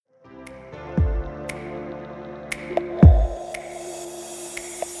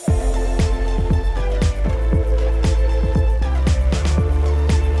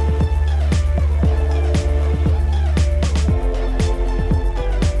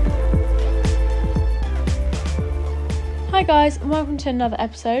guys, and welcome to another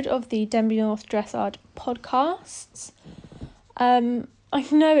episode of the Denbigh North Dressage podcasts. I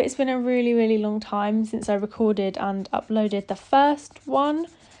know it's been a really long time since I recorded and uploaded the first one.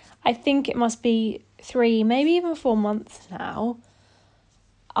 I think it must be 3, maybe even 4 months now.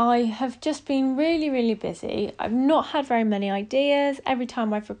 I have just been really busy. I've not had very many ideas. Every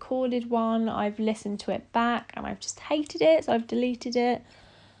time I've recorded one, I've listened to it back and I've just hated it, so I've deleted it.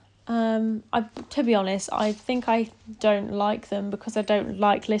 To be honest, I think I don't like them because I don't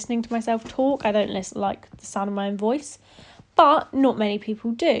like listening to myself talk. I don't like the sound of my own voice, but not many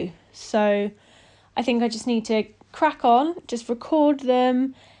people do. So I think I just need to crack on, just record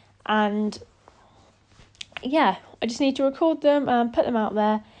them, and I just need to record them and put them out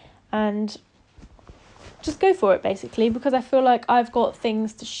there and just go for it, basically, because I feel like I've got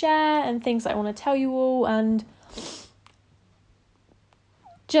things to share and things that I want to tell you all, and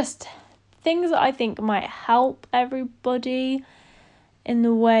just things that I think might help everybody in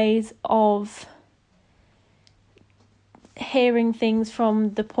the ways of hearing things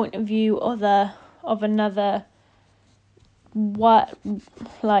from the point of view of another working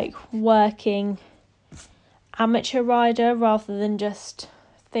amateur rider, rather than just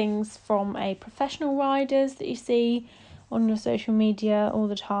things from a professional riders that you see on your social media all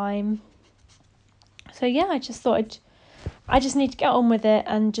the time. So I just thought I just need to get on with it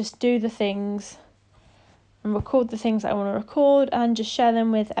and just do the things and record the things I want to record and just share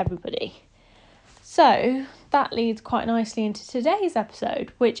them with everybody. So that leads quite nicely into today's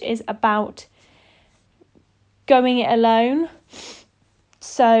episode, which is about going it alone.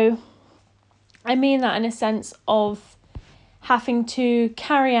 So I mean that in a sense of having to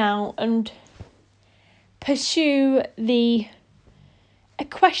carry out and pursue the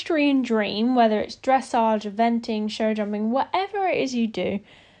equestrian dream, whether it's dressage, eventing, show jumping, whatever it is you do,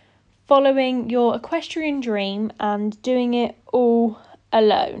 following your equestrian dream and doing it all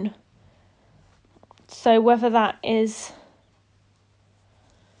alone. So whether that is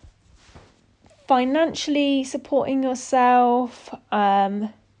financially supporting yourself,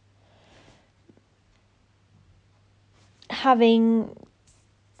 having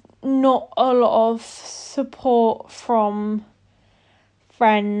not a lot of support from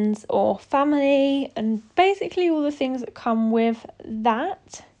friends or family, and basically all the things that come with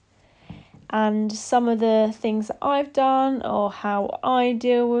that, and some of the things that I've done or how I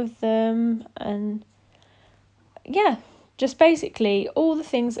deal with them, and just basically all the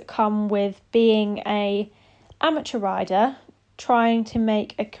things that come with being a amateur rider, trying to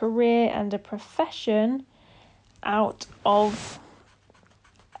make a career and a profession out of,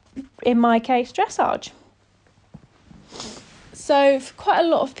 in my case, dressage. So for quite a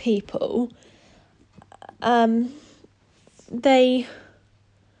lot of people, they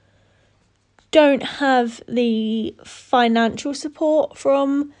don't have the financial support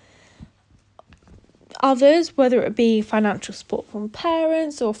from others, whether it be financial support from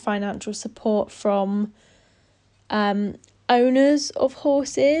parents or financial support from owners of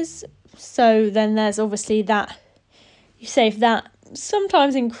horses. So then there's obviously that you save that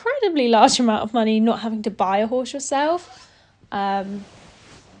sometimes incredibly large amount of money not having to buy a horse yourself,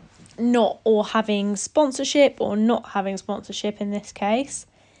 or having sponsorship or not having sponsorship in this case.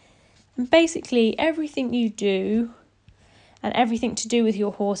 And basically everything you do and everything to do with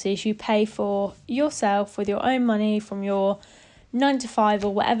your horses, you pay for yourself with your own money from your 9 to 5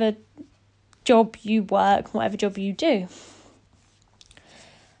 or whatever job you work, whatever job you do.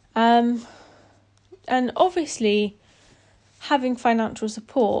 And obviously having financial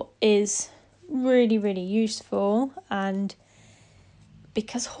support is really useful, and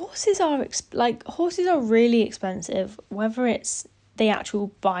because horses are really expensive, whether it's the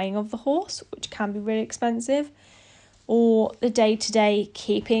actual buying of the horse, which can be really expensive, or the day-to-day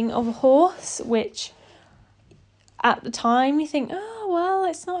keeping of a horse, which at the time you think, oh well,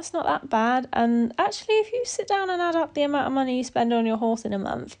 it's not that bad, and actually if you sit down and add up the amount of money you spend on your horse in a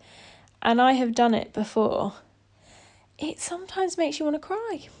month, and I have done it before, it sometimes makes you want to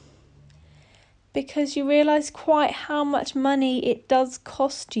cry, because you realise quite how much money it does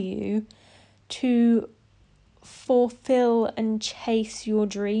cost you to fulfill and chase your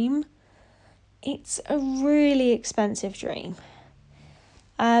dream. It's a really expensive dream.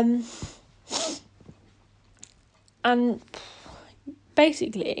 And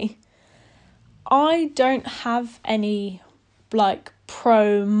basically, I don't have any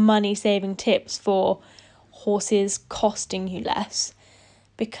pro money saving tips for horses costing you less,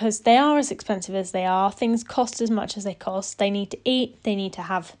 because they are as expensive as they are. Things cost as much as they cost. They need to eat, they need to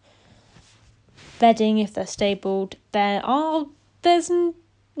have bedding if they're stabled. There's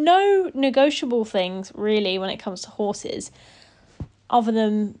no negotiable things really when it comes to horses, other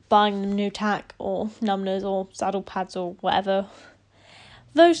than buying them new tack or numbness or saddle pads or whatever.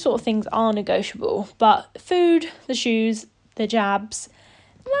 Those sort of things are negotiable, but food, the shoes, the jabs,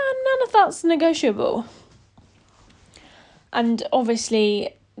 none of that's negotiable. And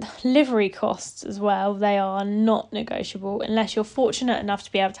obviously, livery costs as well, they are not negotiable unless you're fortunate enough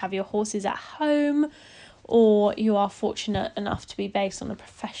to be able to have your horses at home, or you are fortunate enough to be based on a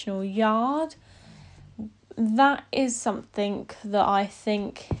professional yard. That is something that I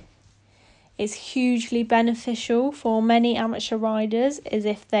think is hugely beneficial for many amateur riders, is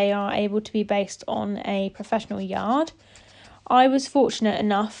if they are able to be based on a professional yard. I was fortunate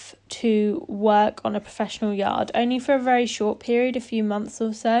enough to work on a professional yard only for a very short period, a few months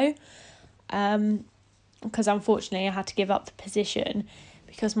or so, because unfortunately I had to give up the position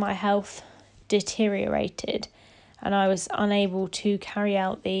because my health deteriorated and I was unable to carry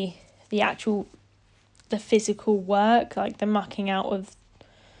out the physical work, like the mucking out of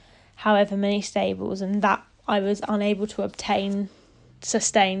however many stables, and that I was unable to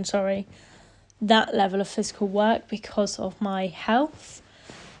sustain that level of physical work because of my health.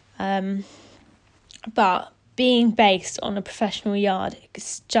 But being based on a professional yard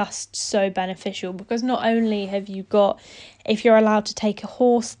is just so beneficial, because not only have you got, if you're allowed to take a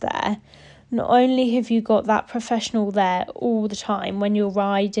horse there, not only have you got that professional there all the time when you're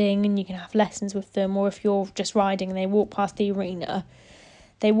riding and you can have lessons with them, or if you're just riding and they walk past the arena,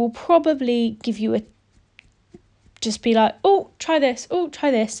 they will probably give you just be like, oh, try this,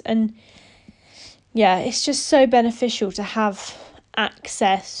 and yeah, it's just so beneficial to have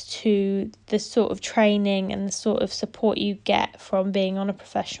access to the sort of training and the sort of support you get from being on a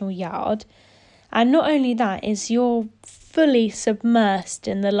professional yard. And not only that, is you're fully submersed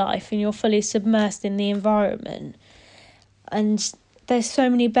in the life and you're fully submersed in the environment. And there's so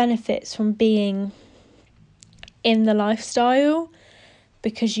many benefits from being in the lifestyle,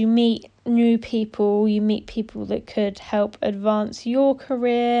 because you meet new people, you meet people that could help advance your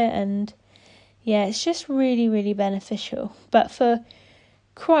career, and yeah, it's just really, really beneficial. But for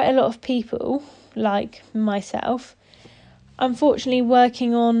quite a lot of people, like myself, unfortunately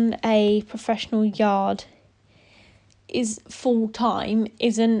working on a professional yard is full-time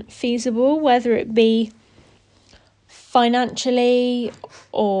isn't feasible, whether it be financially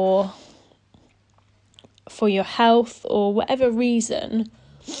or for your health or whatever reason.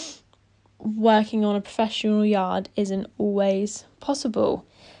 Working on a professional yard isn't always possible.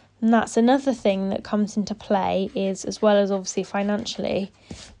 And that's another thing that comes into play, is as well as obviously financially,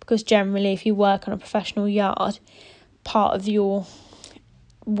 because generally if you work on a professional yard, part of your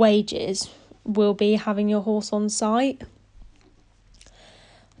wages will be having your horse on site.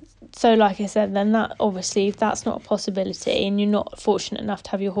 So like I said, then that obviously, if that's not a possibility and you're not fortunate enough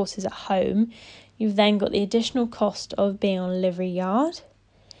to have your horses at home, you've then got the additional cost of being on a livery yard,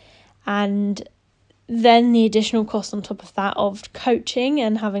 and then the additional cost on top of that of coaching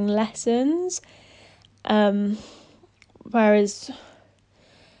and having lessons. Whereas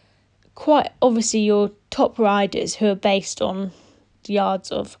quite obviously your top riders who are based on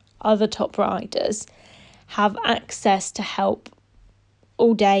yards of other top riders have access to help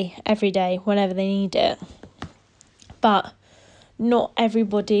all day, every day, whenever they need it. But not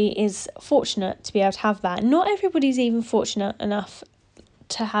everybody is fortunate to be able to have that. Not everybody's even fortunate enough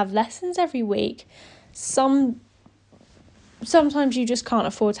to have lessons every week. Sometimes you just can't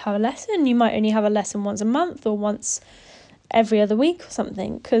afford to have a lesson. You might only have a lesson once a month or once every other week or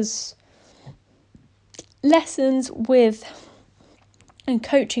something, because lessons with and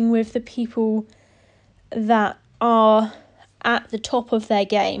coaching with the people that are at the top of their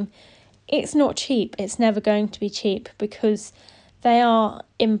game, it's not cheap. It's never going to be cheap, because they are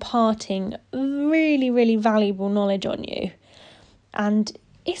imparting really, really valuable knowledge on you. And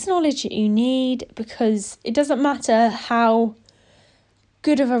it's knowledge that you need, because it doesn't matter how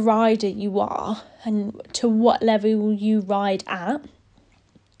good of a rider you are and to what level you ride at,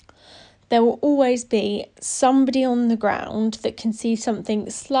 there will always be somebody on the ground that can see something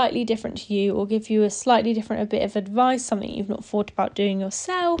slightly different to you, or give you a slightly different bit of advice, something you've not thought about doing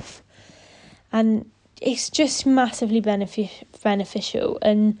yourself. And it's just massively beneficial.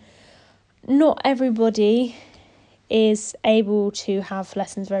 And not everybody is able to have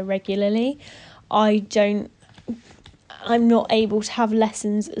lessons very regularly. I'm not able to have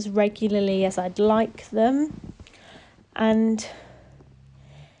lessons as regularly as I'd like them. And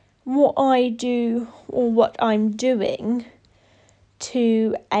what I do, or what I'm doing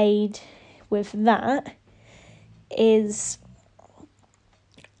to aid with that, is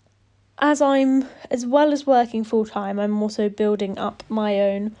as well as working full-time, I'm also building up my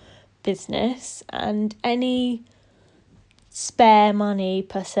own business, and any spare money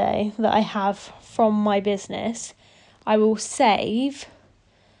per se that I have from my business, I will save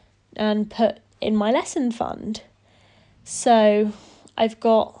and put in my lesson fund. So I've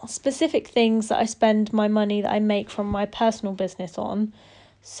got specific things that I spend my money that I make from my personal business on.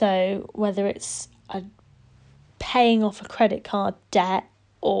 So whether it's paying off a credit card debt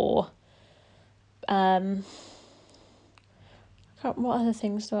or what other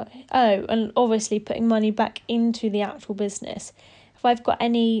things do I... Oh, and obviously putting money back into the actual business. If I've got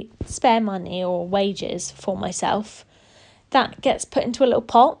any spare money or wages for myself, that gets put into a little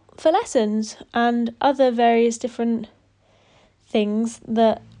pot for lessons and other various different things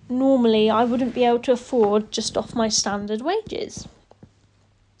that normally I wouldn't be able to afford just off my standard wages.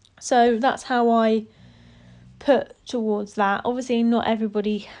 So that's how I put towards that. Obviously, not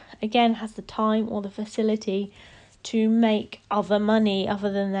everybody, again, has the time or the facility to make other money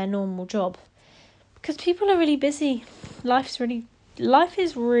other than their normal job, because people are really busy. Life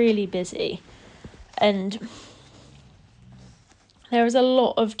is really busy, and there is a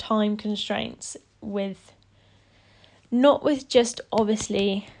lot of time constraints with, not with just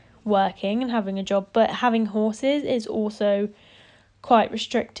obviously working and having a job, but having horses is also quite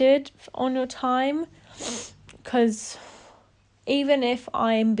restricted on your time, because even if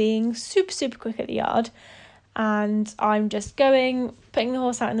I'm being super quick at the yard and I'm just going, putting the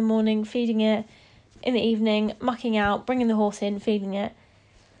horse out in the morning, feeding it in the evening, mucking out, bringing the horse in, feeding it,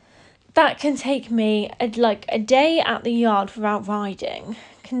 that can take me a day at the yard without riding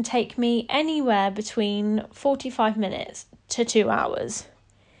can take me anywhere between 45 minutes to 2 hours.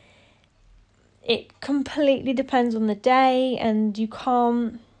 It completely depends on the day, and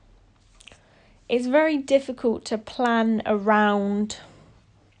it's very difficult to plan around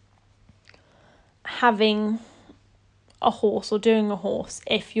having a horse or doing a horse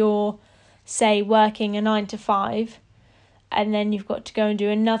if you're, say, working a 9 to 5 and then you've got to go and do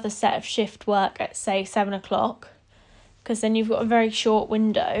another set of shift work at, say, 7 o'clock, because then you've got a very short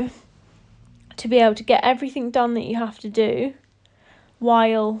window to be able to get everything done that you have to do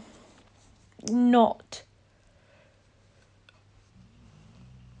while not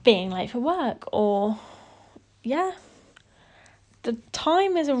being late for work. Or the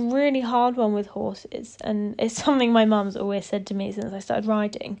time is a really hard one with horses, and it's something my mum's always said to me since I started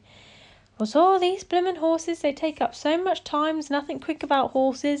riding, was, these blimmin' horses, they take up so much time, there's nothing quick about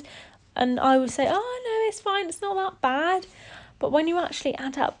horses. And I would say, no, it's fine, it's not that bad. But when you actually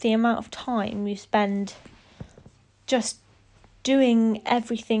add up the amount of time you spend just doing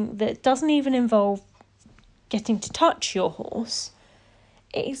everything that doesn't even involve getting to touch your horse,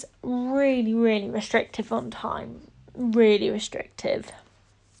 it is really, really restrictive on time. Really restrictive.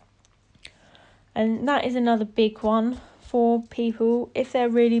 And that is another big one for people if they're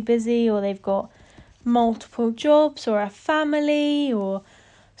really busy, or they've got multiple jobs or a family or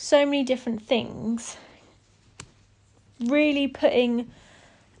so many different things. Really putting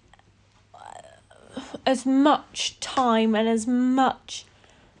as much time and as much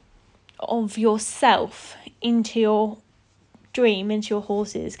of yourself into your dream, into your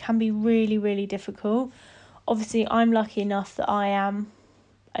horses, can be really, really difficult. Obviously, I'm lucky enough that I am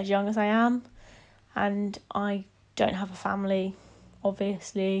as young as I am, and I don't have a family.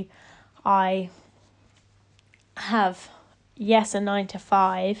 Obviously, I have, yes, a 9 to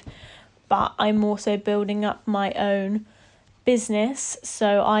 5, but I'm also building up my own business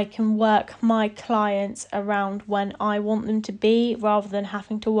so I can work my clients around when I want them to be, rather than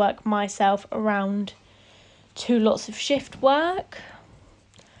having to work myself around to lots of shift work.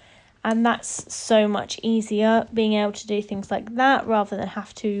 And that's so much easier, being able to do things like that rather than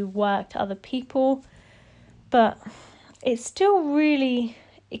have to work to other people. But it's still really,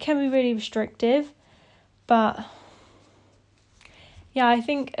 it can be really restrictive. But yeah, I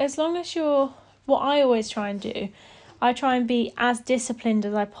think as long as what I always try and do, I try and be as disciplined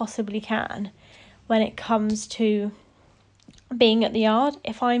as I possibly can when it comes to being at the yard.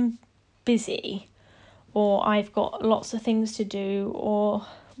 If I'm busy or I've got lots of things to do or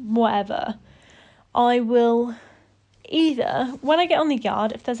whatever, I will either, when I get on the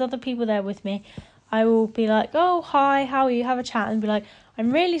yard, if there's other people there with me, I will be like, hi, how are you? Have a chat and be like,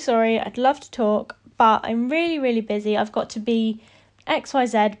 I'm really sorry, I'd love to talk, but I'm really, really busy. I've got to be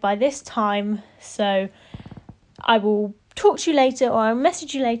XYZ by this time, so I will talk to you later, or I'll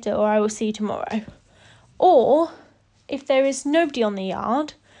message you later, or I will see you tomorrow. Or if there is nobody on the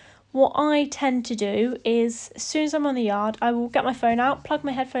yard, what I tend to do is, as soon as I'm on the yard, I will get my phone out, plug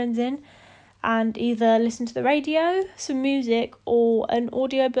my headphones in, and either listen to the radio, some music, or an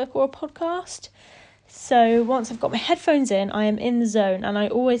audiobook or a podcast. So once I've got my headphones in, I am in the zone, and I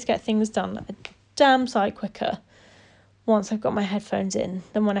always get things done a damn sight quicker once I've got my headphones in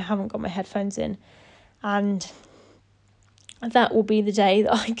than when I haven't got my headphones in. And that will be the day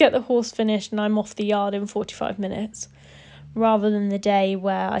that I get the horse finished and I'm off the yard in 45 minutes, rather than the day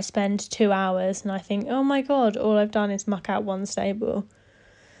where I spend 2 hours and I think, oh my God, all I've done is muck out one stable.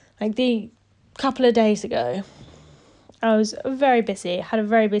 Like the couple of days ago, I was very busy, had a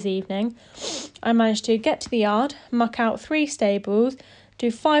very busy evening. I managed to get to the yard, muck out 3 stables, do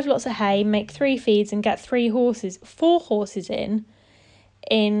 5 lots of hay, make 3 feeds and get 4 horses in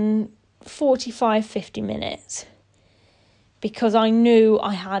 45-50 minutes. Because I knew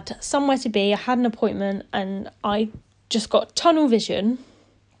I had somewhere to be, I had an appointment, and I just got tunnel vision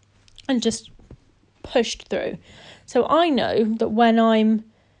and just pushed through. So I know that when I'm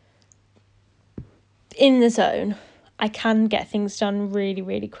in the zone, I can get things done really,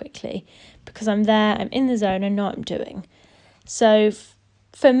 really quickly because I'm there, I'm in the zone, I know what I'm doing. So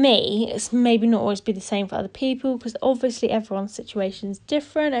for me, it's maybe not always be the same for other people because obviously everyone's situation is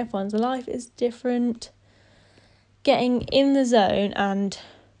different, everyone's life is different. Getting in the zone and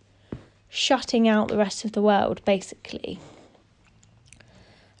shutting out the rest of the world basically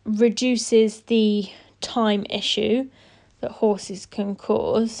reduces the time issue that horses can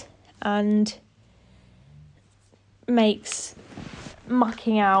cause and makes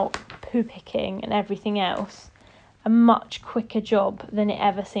mucking out, poo picking and everything else a much quicker job than it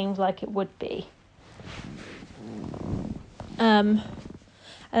ever seems like it would be. And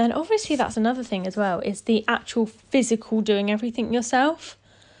then obviously that's another thing as well, is the actual physical doing everything yourself.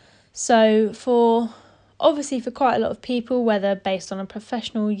 So for quite a lot of people, whether based on a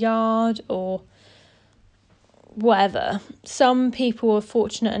professional yard or whatever, some people are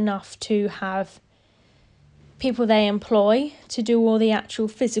fortunate enough to have people they employ to do all the actual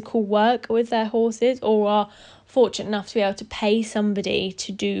physical work with their horses, or are fortunate enough to be able to pay somebody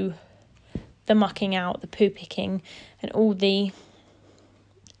to do the mucking out, the poo picking and all the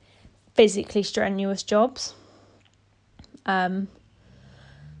physically strenuous jobs. And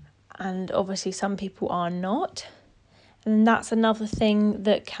obviously some people are not. And that's another thing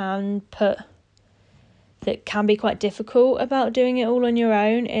that can be quite difficult about doing it all on your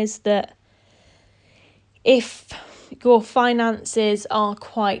own, is that if your finances are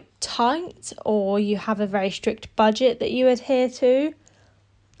quite tight or you have a very strict budget that you adhere to,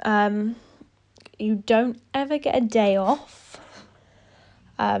 you don't ever get a day off.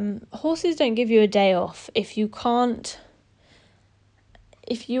 Horses don't give you a day off if you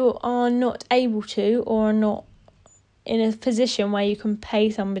are not able to, or are not in a position where you can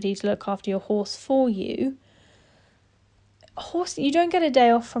pay somebody to look after your horse for you. You don't get a day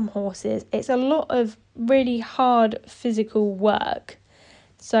off from horses. It's a lot of really hard physical work.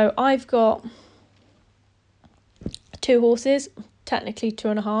 So I've got 2 horses, technically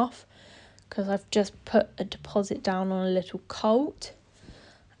 2.5, because I've just put a deposit down on a little colt.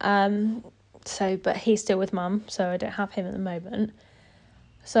 But he's still with mum, so I don't have him at the moment.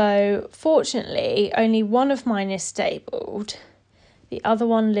 So fortunately, only one of mine is stabled. The other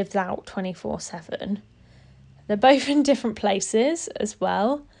one lives out 24/7. They're both in different places as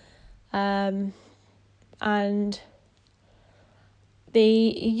well. And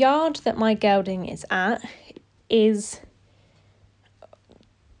the yard that my gelding is at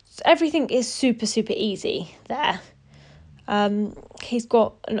everything is super, super easy there. He's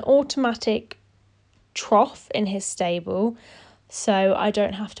got an automatic trough in his stable, so I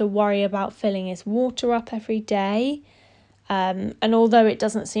don't have to worry about filling his water up every day. And although it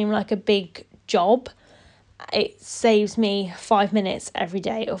doesn't seem like a big job, it saves me 5 minutes every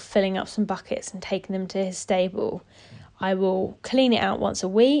day of filling up some buckets and taking them to his stable. I will clean it out once a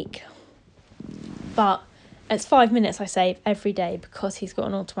week, but it's 5 minutes I save every day because he's got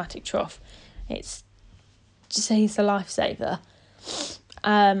an automatic trough. He's a lifesaver.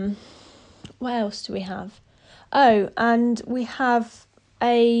 What else do we have? Oh, and we have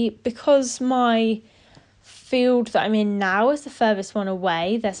because my field that I'm in now is the furthest one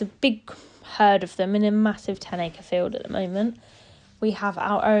away, there's a big herd of them in a massive 10-acre field at the moment. We have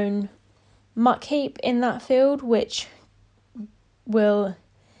our own muck heap in that field, which will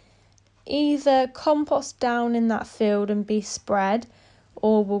either compost down in that field and be spread,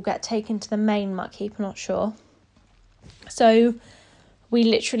 or will get taken to the main muck heap, I'm not sure. So we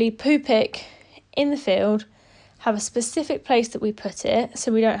literally poo pick in the field, have a specific place that we put it,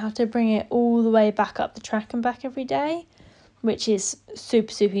 so we don't have to bring it all the way back up the track and back every day, which is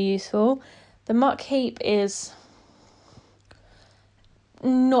super, super useful. The muck heap is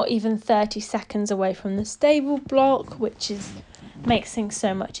not even 30 seconds away from the stable block, which makes things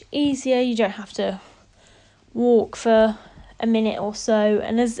so much easier. You don't have to walk for a minute or so,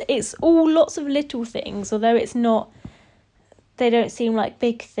 and it's all lots of little things, although they don't seem like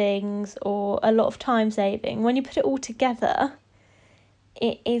big things or a lot of time saving. When you put it all together,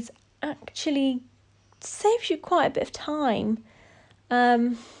 it is actually saves you quite a bit of time.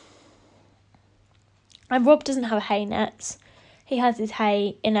 And Rob doesn't have a hay net. He has his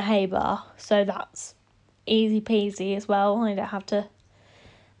hay in a hay bar, so that's easy peasy as well. I don't have to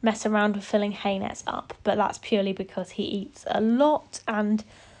mess around with filling hay nets up, but that's purely because he eats a lot, and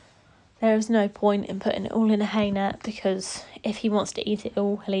there is no point in putting it all in a hay net, because if he wants to eat it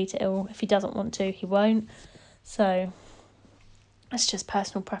all, he'll eat it all. If he doesn't want to, he won't. So that's just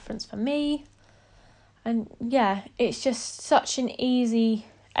personal preference for me. And yeah, it's just such an easy,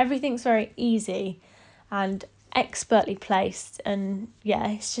 everything's very easy and expertly placed, and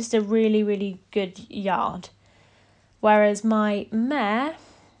yeah, it's just a really, really good yard. Whereas my mare,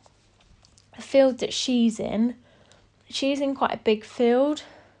 the field that she's in quite a big field.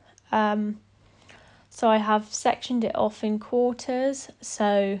 So I have sectioned it off in quarters.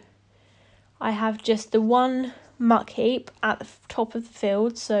 So I have just the one muck heap at the top of the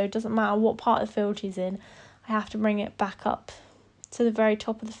field. So it doesn't matter what part of the field she's in, I have to bring it back up to the very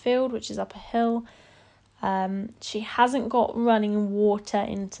top of the field, which is up a hill. She hasn't got running water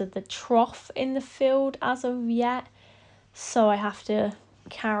into the trough in the field as of yet. So I have to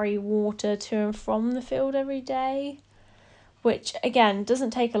carry water to and from the field every day, which again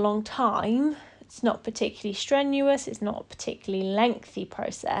doesn't take a long time. It's not particularly strenuous, it's not a particularly lengthy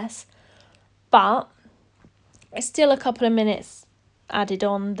process, but it's still a couple of minutes added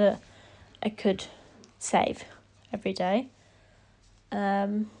on that I could save every day.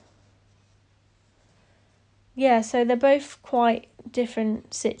 Yeah, so they're both quite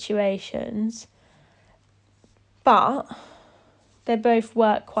different situations, but they both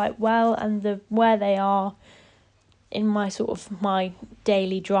work quite well, and where they are in my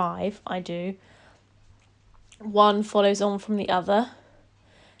daily drive, I do. One follows on from the other,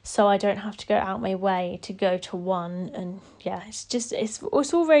 so I don't have to go out my way to go to one. And yeah, it's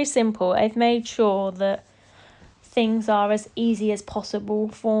all very simple. I've made sure that things are as easy as possible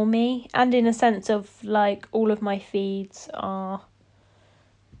for me, and in a sense of like all of my feeds are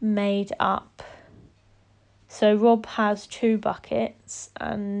made up. So Rob has 2 buckets,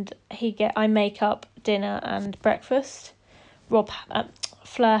 and I make up dinner and breakfast.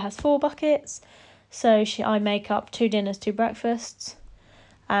 Fleur has 4 buckets, so I make up 2 dinners, 2 breakfasts,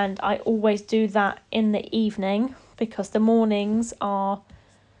 and I always do that in the evening, because the mornings are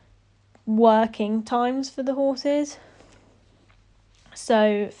working times for the horses.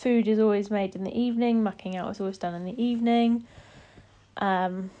 So food is always made in the evening, mucking out is always done in the evening.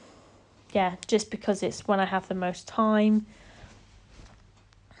 Yeah, just because it's when I have the most time.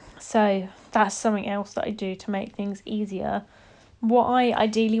 So that's something else that I do to make things easier. What I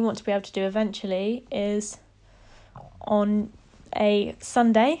ideally want to be able to do eventually is on a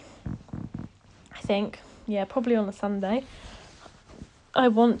Sunday, I think, yeah, probably on a Sunday, I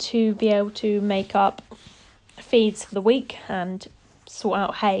want to be able to make up feeds for the week and sort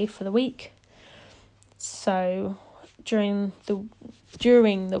out hay for the week. So during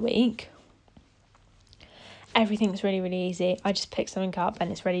the week, everything's really, really easy. I just pick something up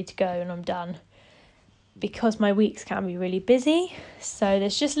and it's ready to go and I'm done. Because my weeks can be really busy, so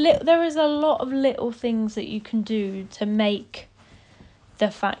there is a lot of little things that you can do to make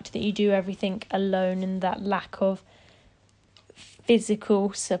the fact that you do everything alone and that lack of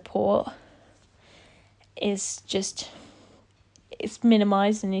physical support is just, it's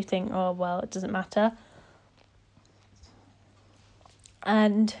minimised, and you think, oh well, it doesn't matter.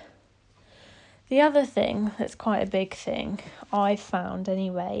 And the other thing that's quite a big thing I found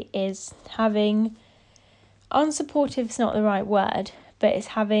anyway is having, unsupportive is not the right word, but it's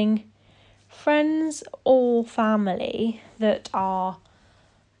having friends or family that are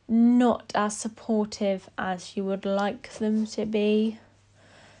not as supportive as you would like them to be.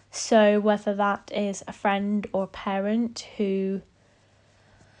 So whether that is a friend or a parent who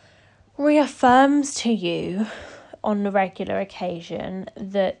reaffirms to you on a regular occasion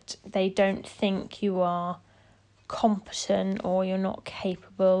that they don't think you are competent, or you're not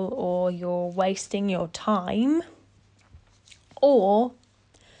capable, or you're wasting your time, or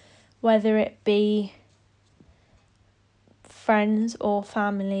whether it be friends or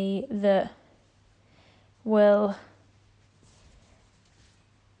family that will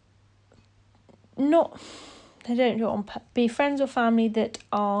be friends or family that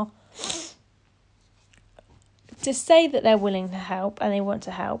are to say that they're willing to help and they want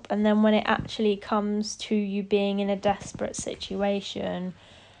to help, and then when it actually comes to you being in a desperate situation,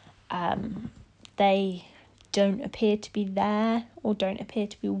 they don't appear to be there or don't appear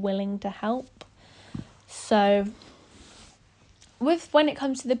to be willing to help. So when it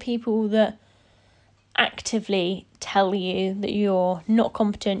comes to the people that actively tell you that you're not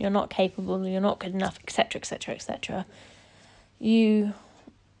competent, you're not capable, you're not good enough, etc., etc., etc., you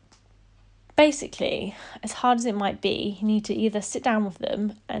basically, as hard as it might be, you need to either sit down with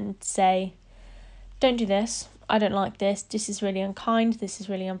them and say, don't do this, I don't like this is really unkind, this is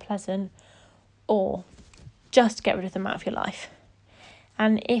really unpleasant, or just get rid of them out of your life.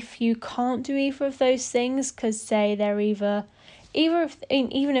 And if you can't do either of those things, because say they're even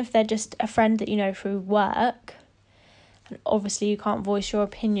if they're just a friend that you know through work, and obviously you can't voice your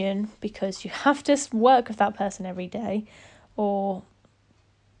opinion because you have to work with that person every day, or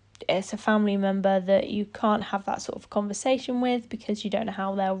it's a family member that you can't have that sort of conversation with because you don't know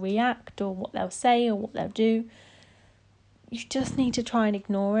how they'll react or what they'll say or what they'll do, you just need to try and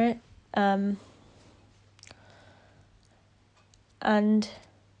ignore it. And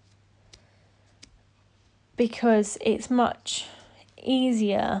because it's much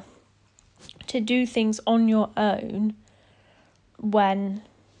easier to do things on your own when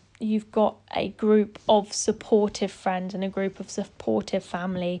you've got a group of supportive friends and a group of supportive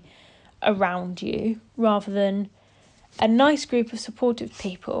family around you, rather than a nice group of supportive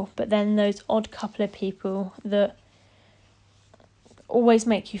people, but then those odd couple of people that always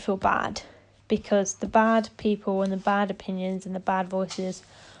make you feel bad, because the bad people and the bad opinions and the bad voices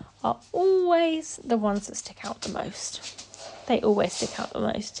are always the ones that stick out the most. They always stick out the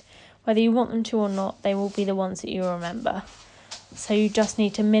most. Whether you want them to or not, they will be the ones that you remember. So you just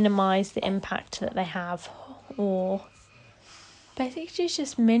need to minimise the impact that they have, or basically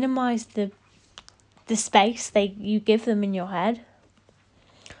just minimise the space you give them in your head.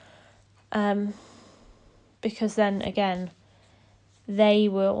 Because then again,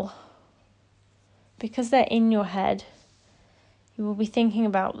 because they're in your head, you will be thinking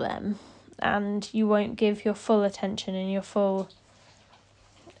about them, and you won't give your full attention and your full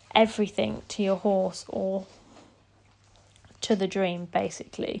everything to your horse or to the dream,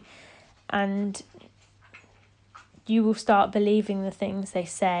 basically. And you will start believing the things they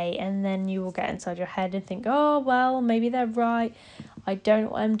say, and then you will get inside your head and think, oh, well, maybe they're right. I don't know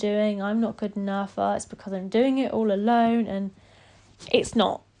what I'm doing. I'm not good enough. It's because I'm doing it all alone. And it's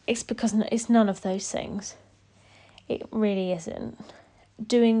not. It's because it's none of those things. It really isn't.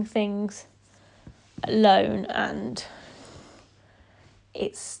 Doing things alone, and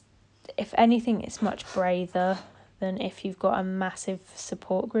if anything, it's much braver than if you've got a massive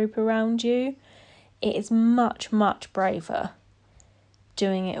support group around you. It is much, much braver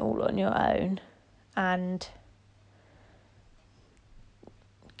doing it all on your own and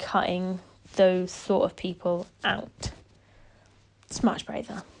cutting those sort of people out. It's much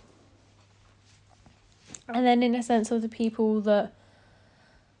braver. And then in a sense of the people that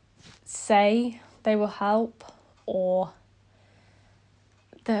say they will help, or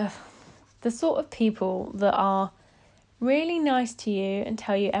the sort of people that are really nice to you and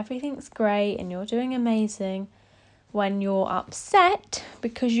tell you everything's great and you're doing amazing when you're upset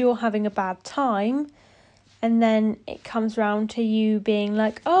because you're having a bad time, and then it comes round to you being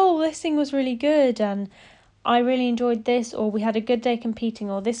like, oh, this thing was really good and I really enjoyed this, or we had a good day competing,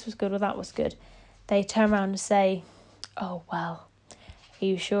 or this was good or that was good. They turn around and say, oh, well, are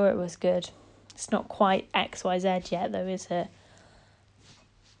you sure it was good? It's not quite XYZ yet though, is it?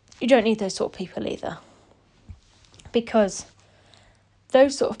 You don't need those sort of people either. Because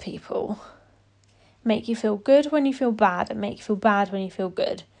those sort of people make you feel good when you feel bad and make you feel bad when you feel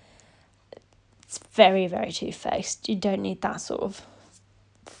good. It's very, very two-faced. You don't need that sort of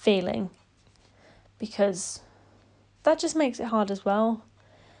feeling, because that just makes it hard as well.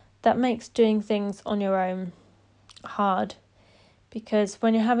 That makes doing things on your own hard, because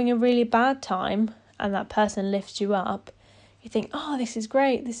when you're having a really bad time and that person lifts you up, you think, oh, this is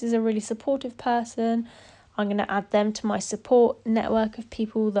great. This is a really supportive person. I'm going to add them to my support network of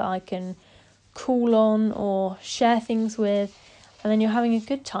people that I can call on or share things with. And then you're having a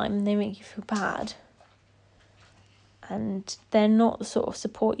good time and they make you feel bad. And they're not the sort of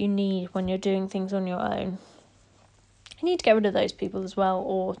support you need when you're doing things on your own. You need to get rid of those people as well,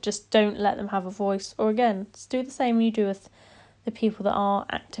 or just don't let them have a voice. Or again, just do the same you do with the people that are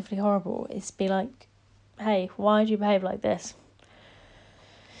actively horrible. Is be like, hey, why do you behave like this?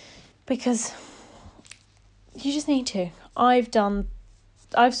 Because you just need to. I've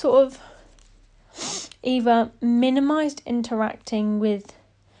sort of either minimised interacting with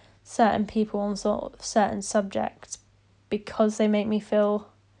certain people on sort of certain subjects because they make me feel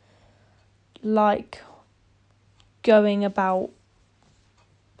like going about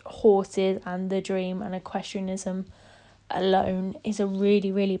horses and the dream and equestrianism alone is a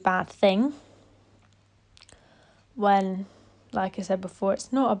really, really bad thing. When, like I said before,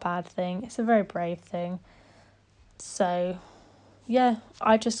 it's not a bad thing, it's a very brave thing. So yeah,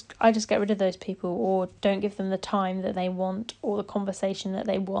 I just get rid of those people, or don't give them the time that they want or the conversation that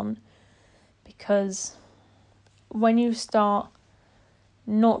they want, because when you start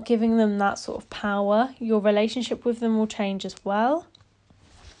not giving them that sort of power, your relationship with them will change as well.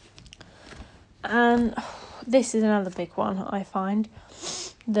 And this is another big one. I find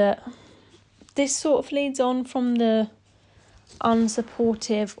that this sort of leads on from the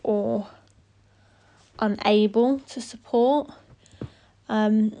unsupportive or unable to support.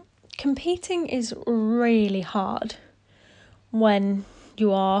 Competing is really hard when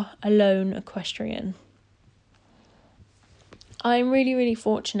you are a lone equestrian. I'm really, really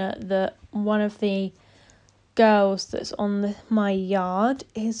fortunate that one of the girls that's on my yard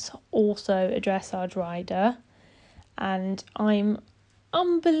is also a dressage rider, and I'm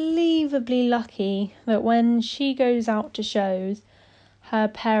unbelievably lucky that when she goes out to shows, her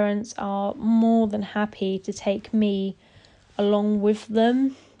parents are more than happy to take me along with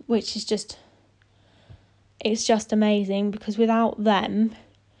them, which is it's just amazing, because without them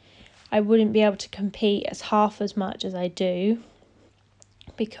I wouldn't be able to compete as half as much as I do,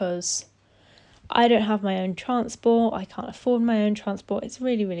 because I don't have my own transport. I can't afford my own transport. It's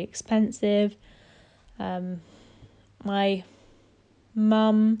really, really expensive. My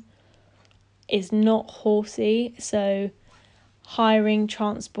mum is not horsey, so hiring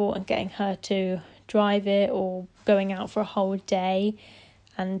transport and getting her to drive it, or going out for a whole day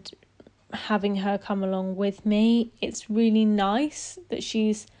and having her come along with me, it's really nice that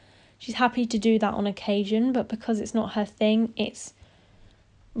she's happy to do that on occasion, but because it's not her thing, it's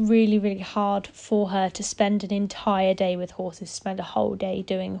really, really hard for her to spend an entire day with horses, spend a whole day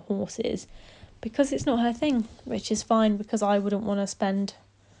doing horses, because it's not her thing, which is fine, because I wouldn't want to spend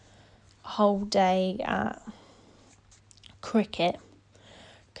a whole day at cricket,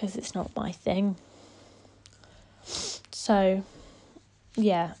 because it's not my thing. So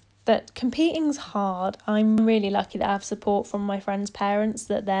yeah, but competing's hard. I'm really lucky that I have support from my friends' parents,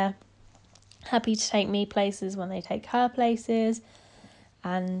 that they're happy to take me places when they take her places.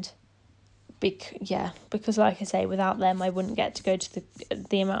 And because like I say, without them I wouldn't get to go to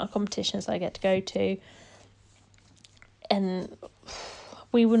the amount of competitions I get to go to, and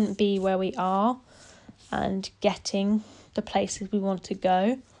we wouldn't be where we are and getting the places we want to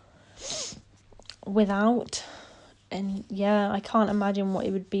go without. And yeah, I can't imagine what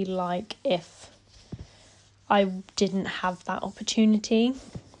it would be like if I didn't have that opportunity,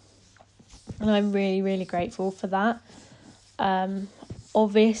 and I'm really, really grateful for that.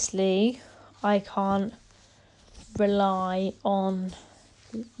 Obviously I can't rely on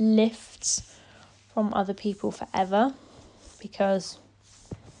lifts from other people forever, because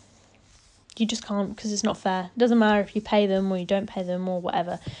you just can't, because it's not fair. It doesn't matter if you pay them or you don't pay them or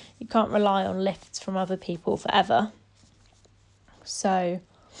whatever. You can't rely on lifts from other people forever. So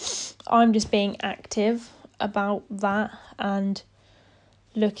I'm just being active about that and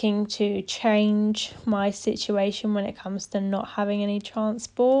looking to change my situation when it comes to not having any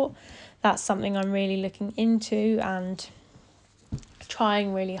transport. That's something I'm really looking into and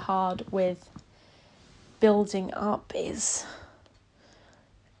trying really hard with building up, is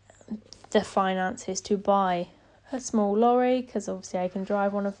the finances to buy a small lorry, because obviously I can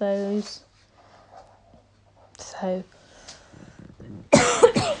drive one of those. So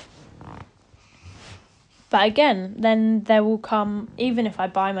but again, then there will come, even if I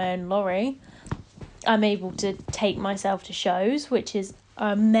buy my own lorry, I'm able to take myself to shows, which is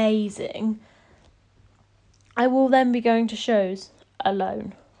amazing. I will then be going to shows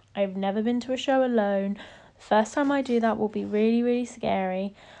alone. I've never been to a show alone. The first time I do that will be really, really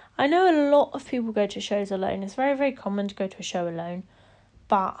scary. I know a lot of people go to shows alone. It's very, very common to go to a show alone,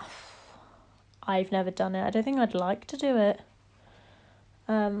 but I've never done it. I don't think I'd like to do it.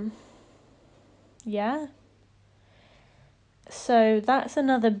 Yeah. So that's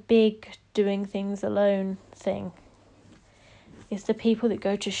another big doing things alone thing, is the people that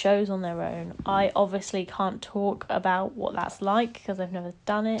go to shows on their own. I obviously can't talk about what that's like because I've never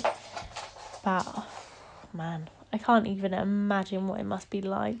done it, but man, I can't even imagine what it must be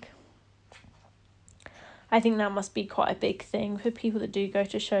like. I think that must be quite a big thing for people that do go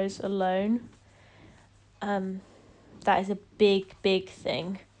to shows alone. That is a big, big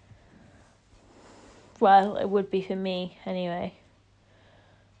thing. Well, it would be for me anyway.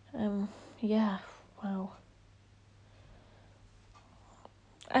 Yeah, wow.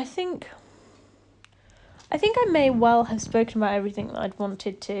 I think I may well have spoken about everything that I'd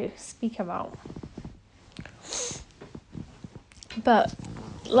wanted to speak about. But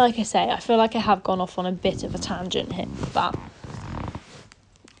like I say, I feel like I have gone off on a bit of a tangent here. But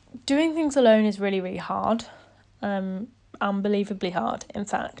doing things alone is really, really hard. Unbelievably hard, in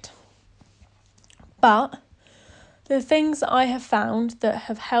fact. But the things that I have found that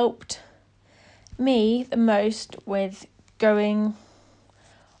have helped me the most with going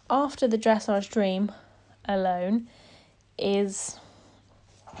after the dressage dream alone is,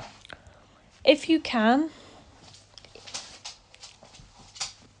 if you can,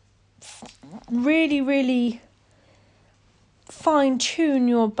 really, really fine tune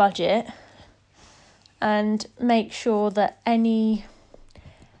your budget and make sure that any,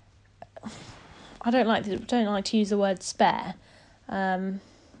 I don't like to use the word spare,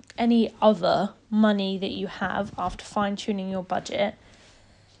 any other money that you have after fine tuning your budget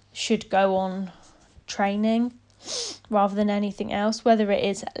should go on training rather than anything else, whether it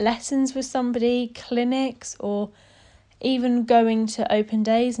is lessons with somebody, clinics, or even going to open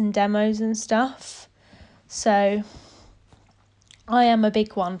days and demos and stuff. So I am a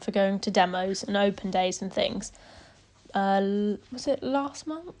big one for going to demos and open days and things. Was it last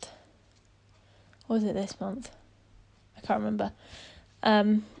month? Or was it this month? I can't remember.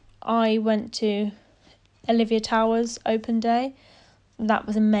 I went to Olivia Towers open day. That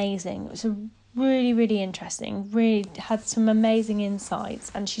was amazing. It was really, really interesting. Really had some amazing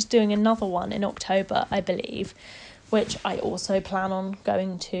insights. And she's doing another one in October, I believe, which I also plan on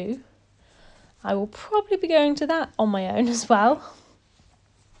going to. I will probably be going to that on my own as well.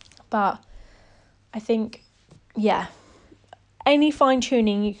 But I think, yeah, any fine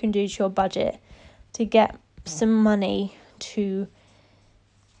tuning you can do to your budget to get some money to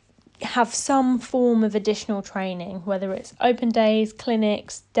have some form of additional training, whether it's open days,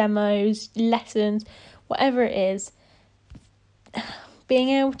 clinics, demos, lessons, whatever it is, being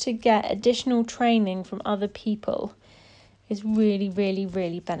able to get additional training from other people is really, really,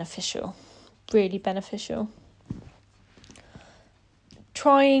 really beneficial. Really beneficial.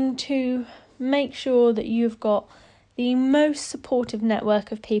 Trying to make sure that you've got the most supportive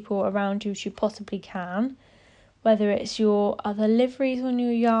network of people around you as you possibly can, whether it's your other liveries on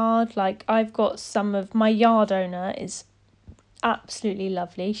your yard. Like, I've got some of my yard owner is absolutely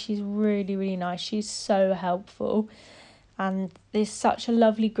lovely. She's really, really nice. She's so helpful. And there's such a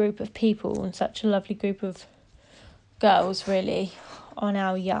lovely group of people and such a lovely group of girls, really, on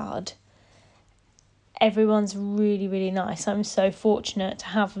our yard. Everyone's really, really nice. I'm so fortunate to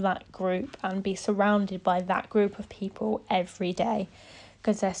have that group and be surrounded by that group of people every day,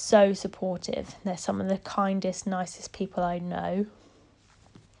 because they're so supportive. They're some of the kindest, nicest people I know.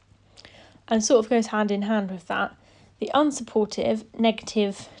 And sort of goes hand in hand with that. The unsupportive,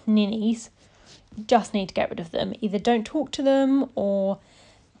 negative ninnies, you just need to get rid of them. Either don't talk to them or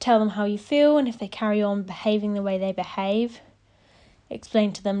tell them how you feel, and if they carry on behaving the way they behave,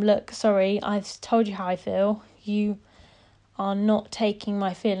 explain to them, look, sorry, I've told you how I feel. You are not taking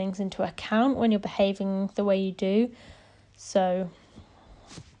my feelings into account when you're behaving the way you do. So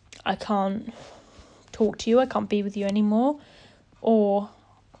I can't talk to you, I can't be with you anymore. Or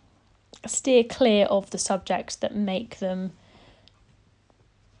steer clear of the subjects that make them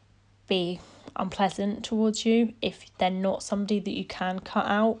be unpleasant towards you if they're not somebody that you can cut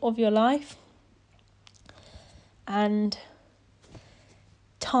out of your life. And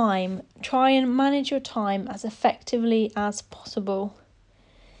time. Try and manage your time as effectively as possible.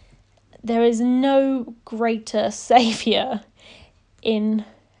 There is no greater saviour in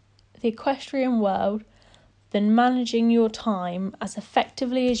the equestrian world than managing your time as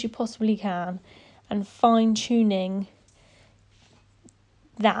effectively as you possibly can and fine-tuning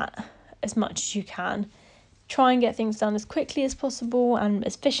that as much as you can. Try and get things done as quickly as possible and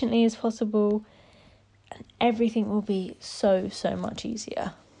as efficiently as possible, and everything will be so, so much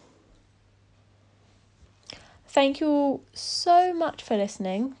easier. Thank you all so much for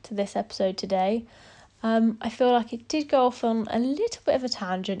listening to this episode today. I feel like it did go off on a little bit of a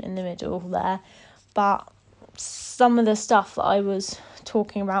tangent in the middle there, but some of the stuff that I was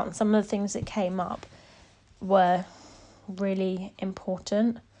talking about and some of the things that came up were really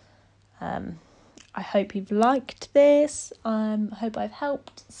important. I hope you've liked this. I hope I've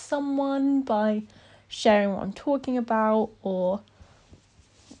helped someone by sharing what I'm talking about, or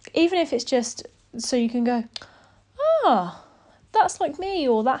even if it's just so you can go, that's like me,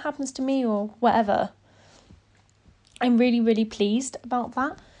 or that happens to me, or whatever. I'm really, really pleased about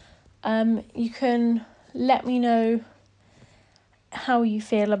that. You can let me know how you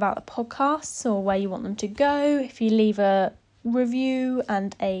feel about the podcasts or where you want them to go. If you leave a review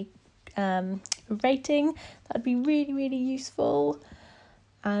and a rating, that'd be really, really useful.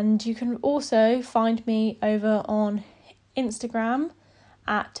 And you can also find me over on Instagram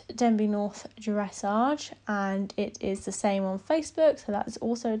at Denbigh North Dressage, and it is the same on Facebook, so that's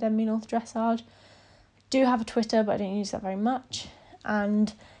also Denbigh North Dressage. I do have a Twitter, but I don't use that very much.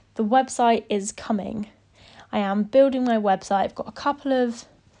 And the website is coming. I am building my website. I've got a couple of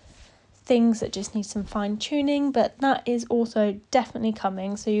things that just need some fine tuning, but that is also definitely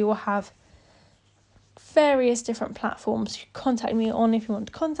coming. So you will have various different platforms you contact me on if you want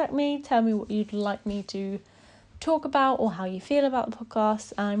to contact me. Tell me what you'd like me to talk about or how you feel about the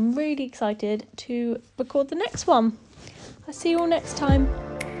podcast. I'm really excited to record the next one. I'll see you all next time.